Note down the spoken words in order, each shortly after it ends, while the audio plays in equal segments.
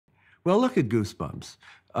Well, look at Goosebumps.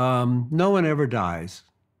 No one ever dies.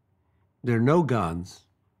 There are no guns.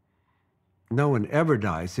 No one ever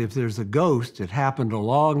dies. If there's a ghost, it happened a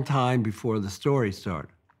long time before the story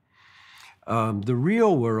started. The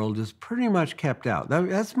real world is pretty much kept out.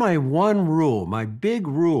 That's my one rule, my big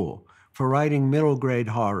rule for writing middle grade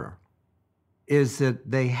horror, is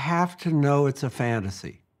that they have to know it's a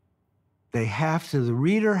fantasy. The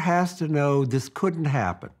reader has to know this couldn't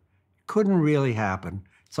happen. Couldn't really happen.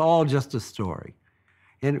 It's all just a story.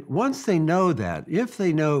 And once they know that, if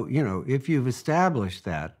they know, if you've established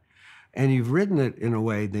that and you've written it in a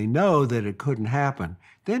way they know that it couldn't happen,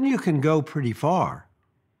 then you can go pretty far.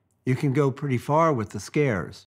 You can go pretty far with the scares.